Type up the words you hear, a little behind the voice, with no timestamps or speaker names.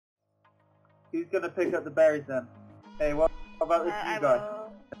Who's gonna pick up the berries then? Hey, what about this new guy?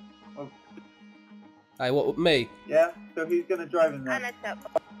 Oh. Hey, what, me? Yeah? So who's gonna drive him then?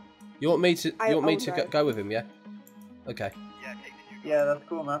 You want me to go with him, yeah? Okay. Yeah, that's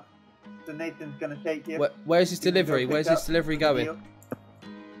cool, man. So Nathan's gonna take you. Where's his delivery? Where's his delivery going?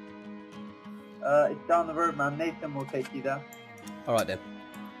 It's down the road, man. Nathan will take you there. Alright then.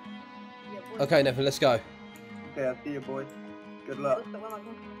 Okay, Nathan, let's go. Okay, I'll see you, boys. Good luck.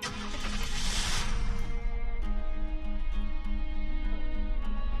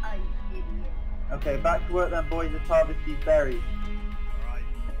 Okay, back to work then, boys. Let's harvest these berries. Alright.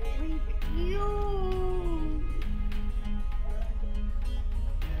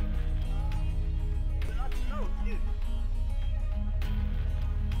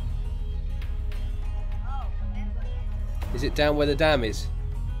 Is it down where the dam is?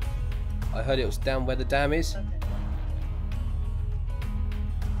 I heard it was down where the dam is.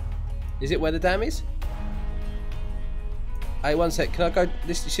 Is it where the dam is? Hey, one sec. Can I go?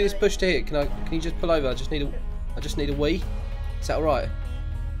 You see this bush here? Can you just pull over? I just need a wee. Is that all right?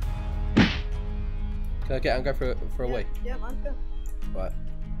 Can I get out and go for a wee? Yeah, man, go. Right.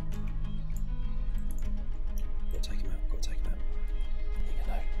 Got to take him out. Got to take him out. Here you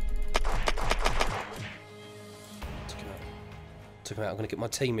go. Took him out. I'm going to get my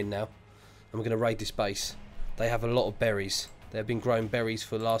team in now, and we're going to raid this base. They have a lot of berries. They have been growing berries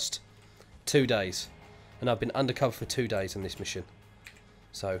for the last 2 days. And I've been undercover for 2 days on this mission.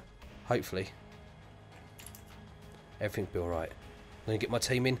 So, hopefully, everything will be alright. I'm going to get my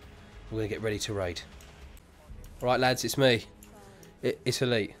team in. We're going to get ready to raid. Alright lads, it's me. It's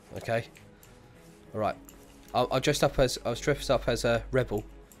Elite, okay? Alright. I was dressed up as a rebel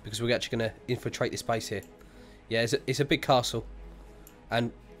because we're actually going to infiltrate this base here. Yeah, it's a big castle.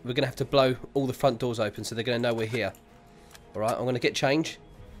 And we're going to have to blow all the front doors open so they're going to know we're here. Alright, I'm going to get change.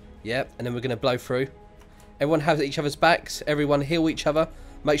 Yeah, and then we're going to blow through. Everyone has each other's backs. Everyone heal each other.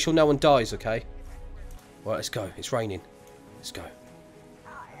 Make sure no one dies, okay? Right, let's go. It's raining. Let's go.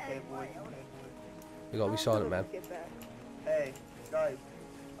 We gotta be silent, man. Hey, guys.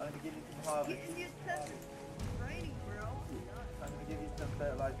 I'm gonna give you some harvest. I'm gonna give you some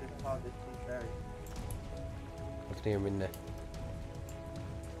fertilizer to harvest these berries. I can hear him in there.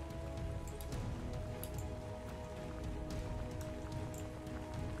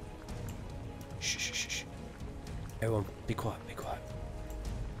 Shh, shh, shh, shh. Everyone, be quiet, be quiet.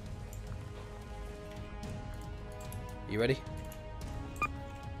 You ready?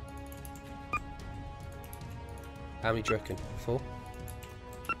 How many do you reckon? 4?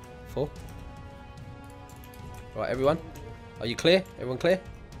 4? Right, everyone? Are you clear? Everyone clear?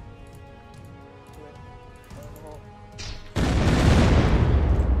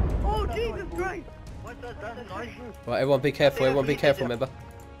 Oh, Jesus Christ! Right, everyone be careful, everyone be careful, remember?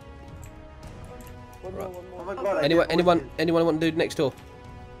 Right. Anyone want to do next door?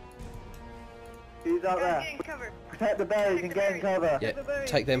 Who's out there? Protect the berries and get in cover. Yeah,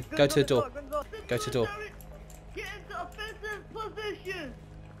 take them. Go to the door. Go to the door. Get into offensive position!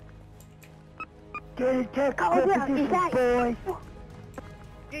 Get into position, boys.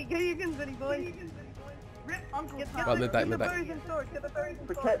 Get your guns ready, boys. Rip, Uncle. Right, move back, move back.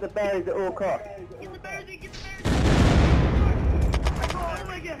 Protect the berries at all costs. Get the berries in, get the berries in. Oh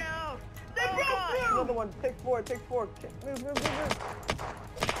my god. They broke through! Another one. Take 4, take 4. Move, move, move, move.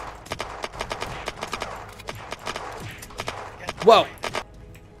 Whoa!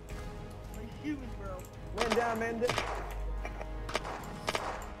 Man down, man down.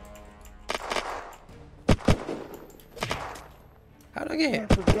 How did I get hit?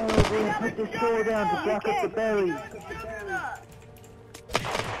 Put the sword down to block up the berries.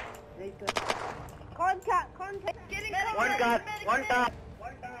 Contact! Getting one got.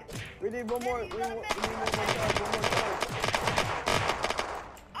 We need one more. We need one more time.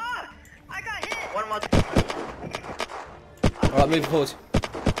 Ah! I got hit! One more. Alright, moving forward.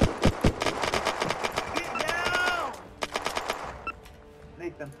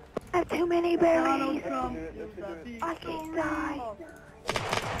 Nathan. I have too many berries. I can't die.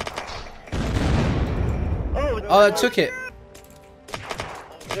 Oh, I took it.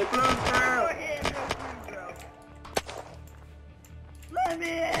 They blew through. Let me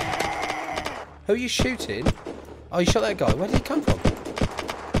in! Who are you shooting? Oh, you shot that guy. Where did he come from?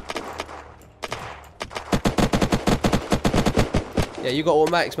 Yeah, you got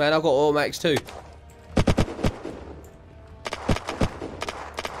automatics, man. I've got automatics too.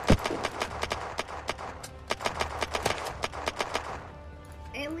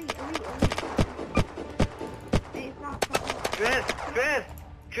 Elite. It's not fun.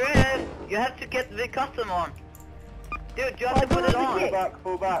 Chris, you have to get the custom on. Dude, you have to put it on.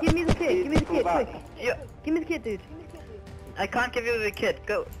 Fall back. Give me the kit, give me the kit, Fall back. quick. Yeah. Give me the kit, dude. I can't give you the kit.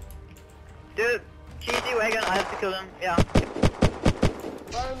 Go. Dude, cheesy wagon. I have to kill him. Yeah.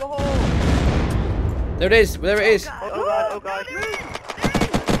 Fire in the hole! There it is. There it is. Oh god.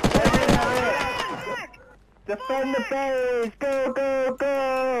 Defend the base! Go, go,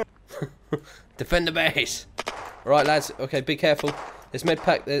 go! Defend the base. Right, lads. Okay, be careful. There's med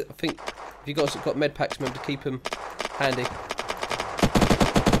pack. I think if you guys have got med packs, remember to keep them handy.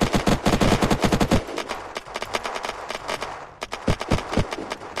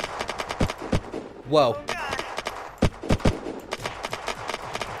 Whoa.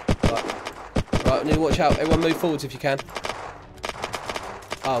 Right, we need to watch out. Everyone move forwards if you can.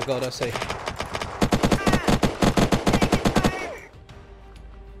 Oh god, I see.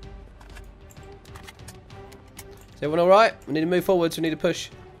 Is everyone alright? We need to move forwards, we need to push.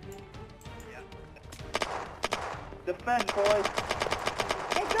 Defend, boys!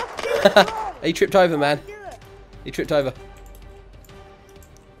 He tripped over, man. He tripped over.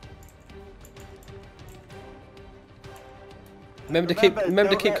 Remember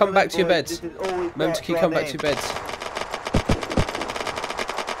to keep coming back to your beds. Remember to keep coming back to your beds.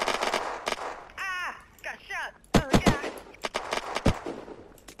 Ah! Got shot! Oh god!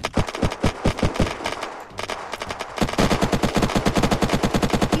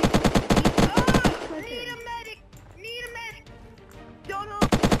 Oh! Need a medic! Need a medic! Don't know!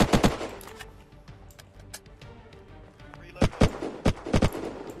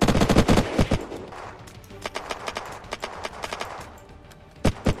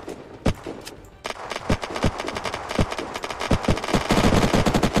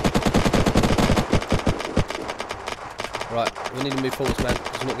 Right, we need to move forwards, man,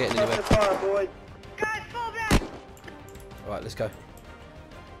 because we're not getting anywhere. Fire, boys! Guys, fall back! Right, let's go.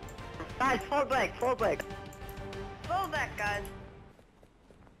 Guys, fall back, fall back. Fall back, guys.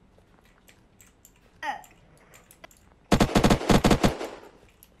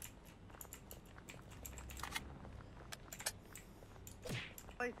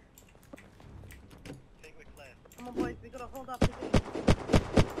 Boys. Come on, boys, we gotta hold up the game.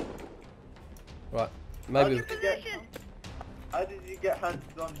 Right, maybe. Hold your position! How did you get hands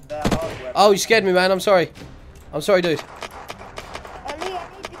on their hardware? Oh, you scared me, man. I'm sorry. I'm sorry, dude.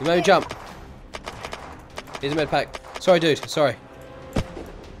 You made me jump. Here's a med pack. Sorry, dude. Sorry.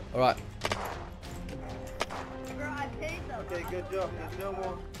 Alright. Okay, good job. There's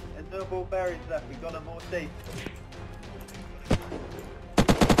no more berries left. We got them all safe.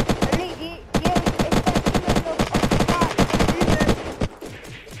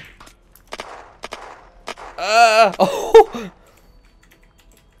 Oh!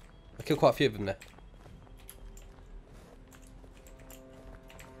 I killed quite a few of them there.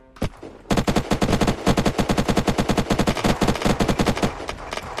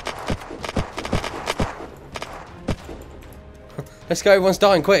 Let's go, everyone's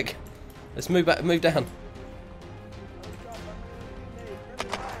dying, quick. Let's move back, move down.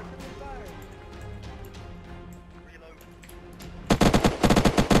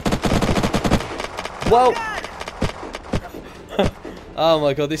 Whoa! Oh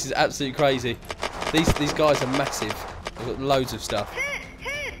my god, this is absolutely crazy. These guys are massive. They've got loads of stuff.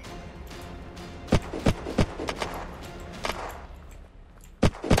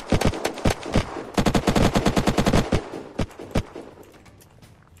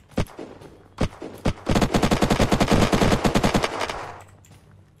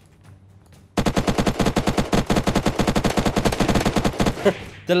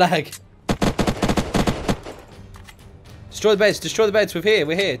 The lag. Destroy the beds, we're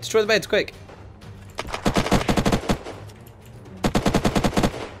here. Destroy the beds, quick.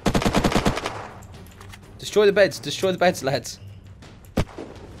 Destroy the beds, lads.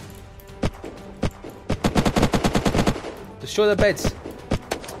 Destroy the beds.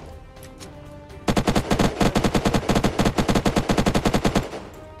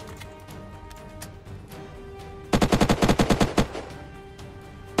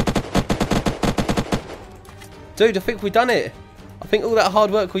 Dude, I think we've done it. I think all that hard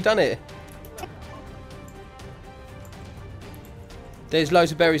work, we've done it. There's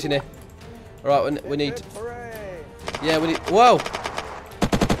loads of berries in here. Alright, we need... Yeah, we need... Whoa!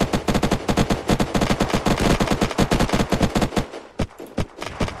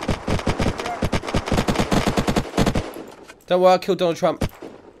 Don't worry, I killed Donald Trump.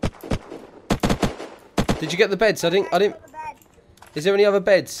 Did you get the beds? I didn't... Is there any other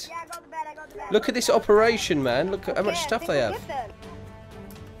beds? Look at this operation, man. Look at how much stuff they have.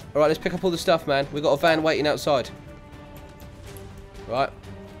 Alright, let's pick up all the stuff, man. We've got a van waiting outside. Right.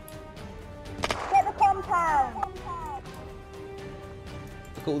 Get the compound.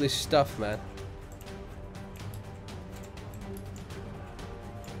 Look at all this stuff, man.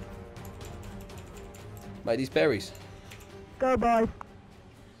 Mate, these berries. Go, boys.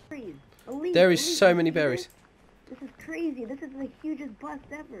 There is so many berries. This is crazy. This is the hugest bust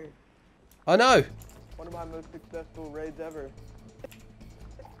ever. I know. One of my most successful raids ever.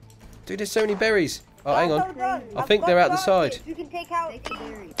 Dude, there's so many berries. Oh, hang on. Done. I think they're out the side. You can take out.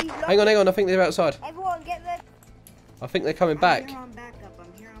 Hang on. I think they're outside. Everyone, get them. I think they're coming back. I'm here on backup.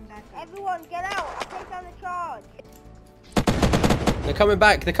 Everyone, get out. I take down the charge. They're coming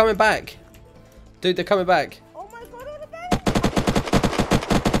back. They're coming back. Dude, they're coming back. Oh my god, all the berries.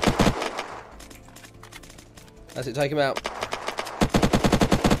 That's it. Take him out.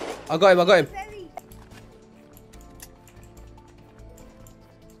 I got him. Berries.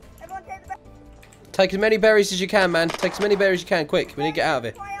 Everyone, take the berries. Take as many berries as you can, man. Take as many berries as you can. Quick. We need to get out of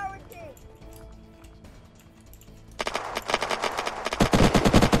here. Priority.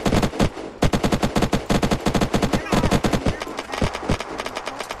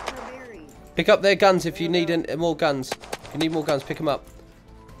 Pick up their guns if you need more guns. If you need more guns, pick them up.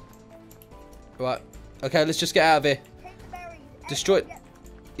 Right. Okay, let's just get out of here. Take the berries. Destroy it.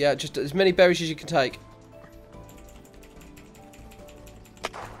 Yeah, just as many berries as you can take.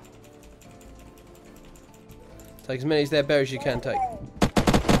 Take as many as their berries you can take.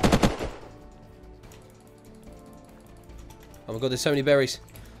 Oh my god, there's so many berries.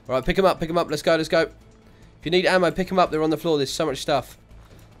 Alright, pick them up, let's go. If you need ammo, pick them up, they're on the floor, there's so much stuff.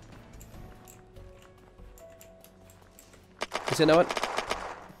 Is there no one?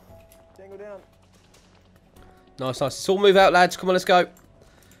 Tango down. Nice. Let's all move out, lads. Come on, let's go.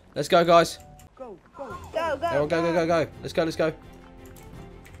 Let's go, guys. Go. Everyone go. Let's go. Go.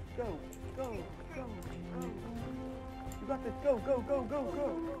 You got this. Go.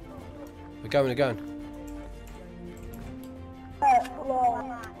 We're going.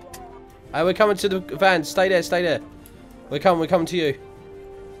 Hey, we're coming to the van. Stay there. We're coming to you.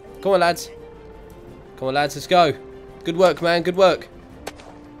 Come on, lads. Let's go. Good work, man. Good work.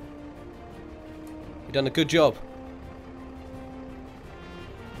 You've done a good job.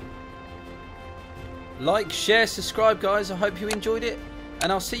 Like, share, subscribe, guys. I hope you enjoyed it.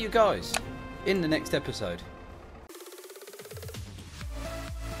 And I'll see you guys in the next episode.